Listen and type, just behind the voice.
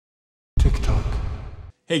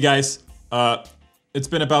Hey guys, it's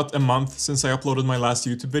been about a month since I uploaded my last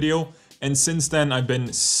YouTube video, and since then I've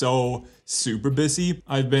been so super busy.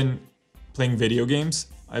 I've been playing video games,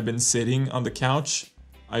 I've been sitting on the couch,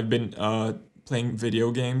 I've been playing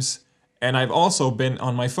video games, and I've also been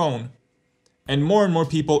on my phone. And more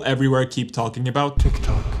people everywhere keep talking about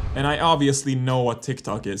TikTok. And I obviously know what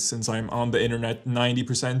TikTok is since I'm on the internet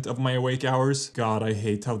 90% of my awake hours. God, I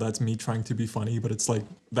hate how that's me trying to be funny, but it's like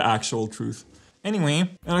the actual truth. Anyway,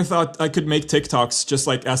 and I thought I could make TikToks just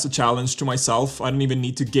like as a challenge to myself. I don't even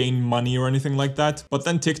need to gain money or anything like that. But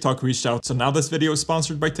then TikTok reached out, so now this video is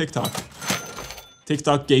sponsored by TikTok.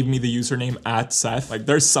 TikTok gave me the username @Seth. Like,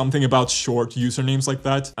 there's something about short usernames like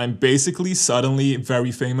that. I'm basically suddenly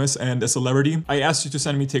very famous and a celebrity. I asked you to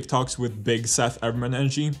send me TikToks with big SethEverman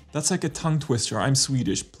energy. That's like a tongue twister. I'm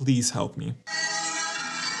Swedish. Please help me.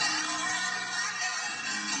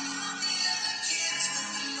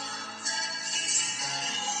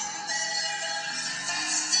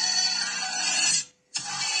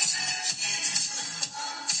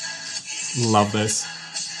 Love this.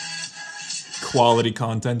 Quality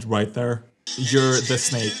content right there. You're the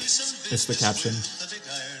snake, is the caption.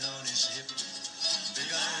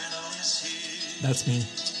 That's me.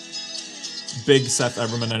 Big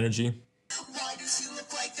SethEverman energy.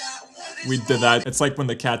 We did that. It's like when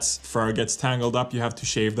the cat's fur gets tangled up, you have to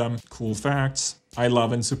shave them. Cool facts. I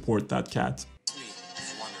love and support that cat.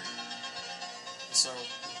 So, you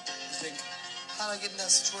think, how did I get in that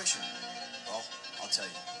situation? Well, I'll tell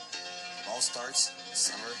you. It all starts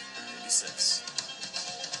summer '86.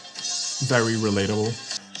 Very relatable.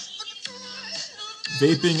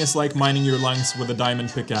 Vaping is like mining your lungs with a diamond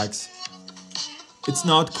pickaxe. It's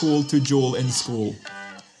not cool to jewel in school.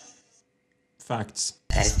 Facts.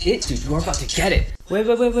 That's it, dude. You are about to get it. Wait.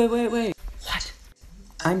 What?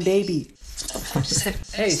 I'm baby.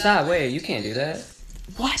 Hey, stop. Wait, you can't do that.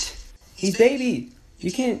 What? He's baby.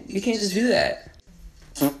 You can't just do that.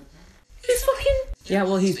 He's fucking... Yeah,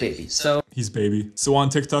 well, he's baby, so... He's baby. So on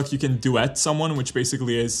TikTok, you can duet someone, which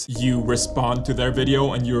basically is you respond to their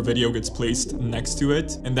video and your video gets placed next to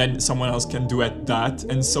it. And then someone else can duet that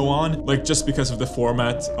and so on. Like, just because of the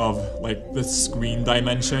format of, like, the screen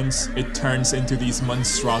dimensions, it turns into these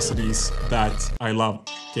monstrosities that I love.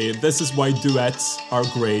 Okay, this is why duets are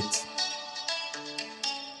great.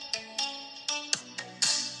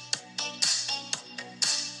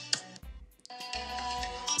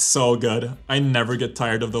 So good. I never get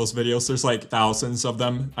tired of those videos. There's like thousands of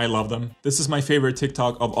them. I love them. This is my favorite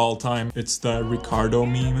TikTok of all time. It's the Ricardo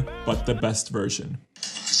meme, but the best version.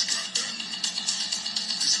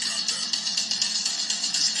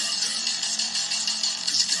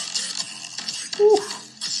 Woo.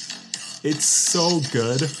 It's so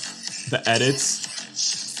good. The edits.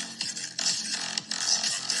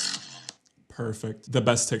 Perfect. The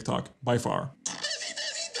best TikTok by far.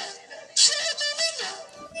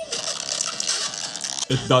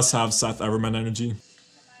 It does have SethEverman energy.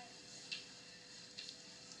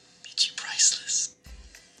 Priceless.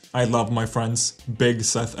 I love my friends. Big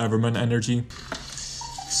SethEverman energy.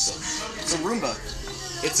 It's a Roomba.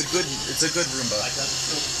 It's a good Roomba. I got it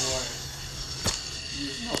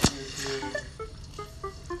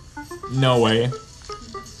before. No way.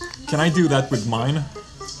 Can I do that with mine?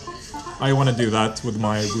 I want to do that with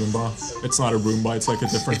my Roomba. It's not a Roomba, it's like a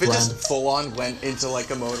different brand. If it just full on went into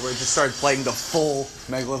like a mode where it just started playing the full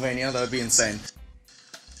Megalovania, that would be insane.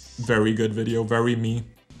 Very good video, very me.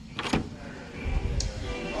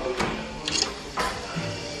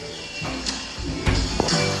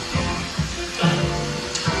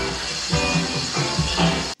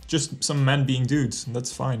 Just some men being dudes,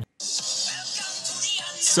 that's fine.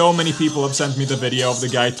 So many people have sent me the video of the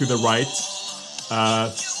guy to the right.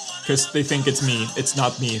 Because they think it's me. It's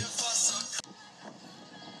not me.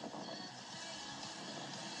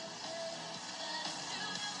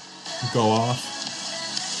 Go off.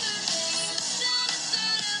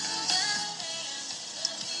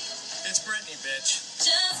 It's Britney,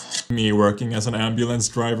 bitch. Me working as an ambulance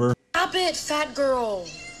driver. Stop it, fat girl.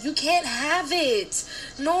 You can't have it.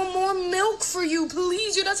 No more milk for you,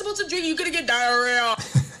 please. You're not supposed to drink. You're gonna get diarrhea.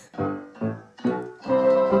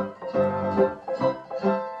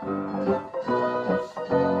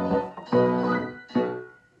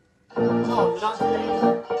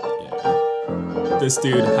 This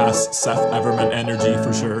dude has SethEverman energy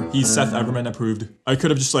for sure. He's SethEverman approved. I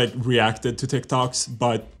could have just like reacted to TikToks,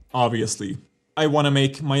 but obviously I want to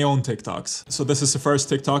make my own TikToks. So this is the first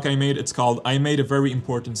TikTok I made. It's called I Made a Very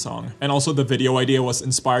Important Song. And also the video idea was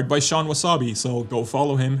inspired by Sean Wasabi, so go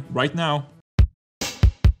follow him right now.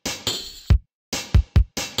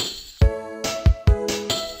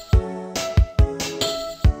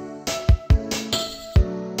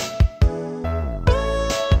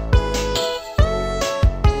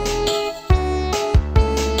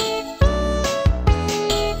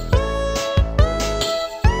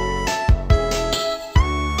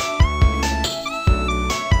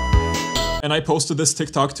 And I posted this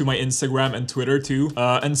TikTok to my Instagram and Twitter too,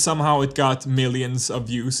 and somehow it got millions of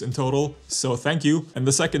views in total, so thank you. And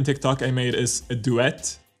the second TikTok I made is a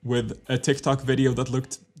duet with a TikTok video that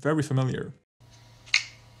looked very familiar.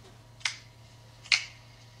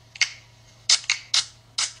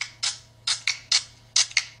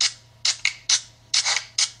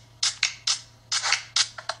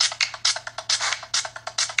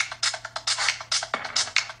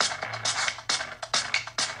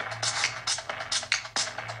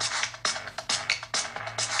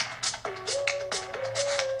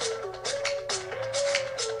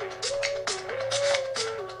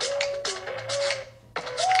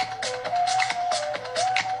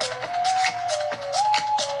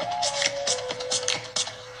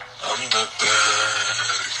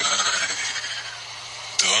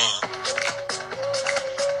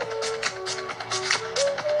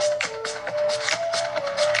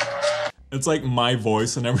 It's like my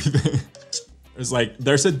voice and everything.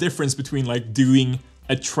 There's a difference between like doing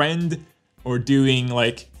a trend or doing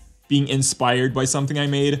like being inspired by something I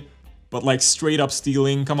made, but like straight up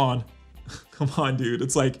stealing, come on. Come on, dude.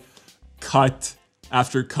 It's like cut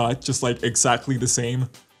after cut, just like exactly the same.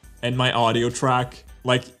 And my audio track,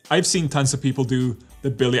 like I've seen tons of people do the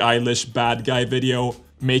Billie Eilish bad guy video,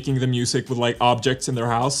 making the music with like objects in their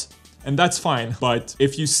house. And that's fine, but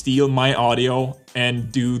if you steal my audio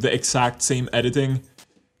and do the exact same editing,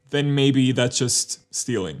 then maybe that's just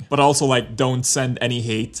stealing. But also like, don't send any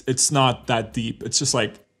hate. It's not that deep. It's just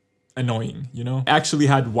like annoying, you know? I actually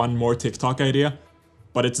had one more TikTok idea,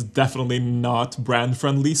 but it's definitely not brand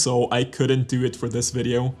friendly, so I couldn't do it for this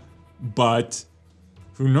video. But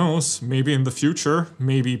who knows, maybe in the future,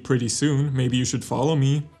 maybe pretty soon, maybe you should follow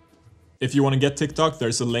me. If you want to get TikTok,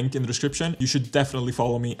 there's a link in the description. You should definitely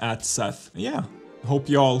follow me at Seth. Yeah, hope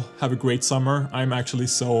you all have a great summer. I'm actually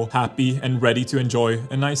so happy and ready to enjoy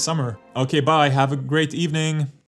a nice summer. Okay, bye, have a great evening.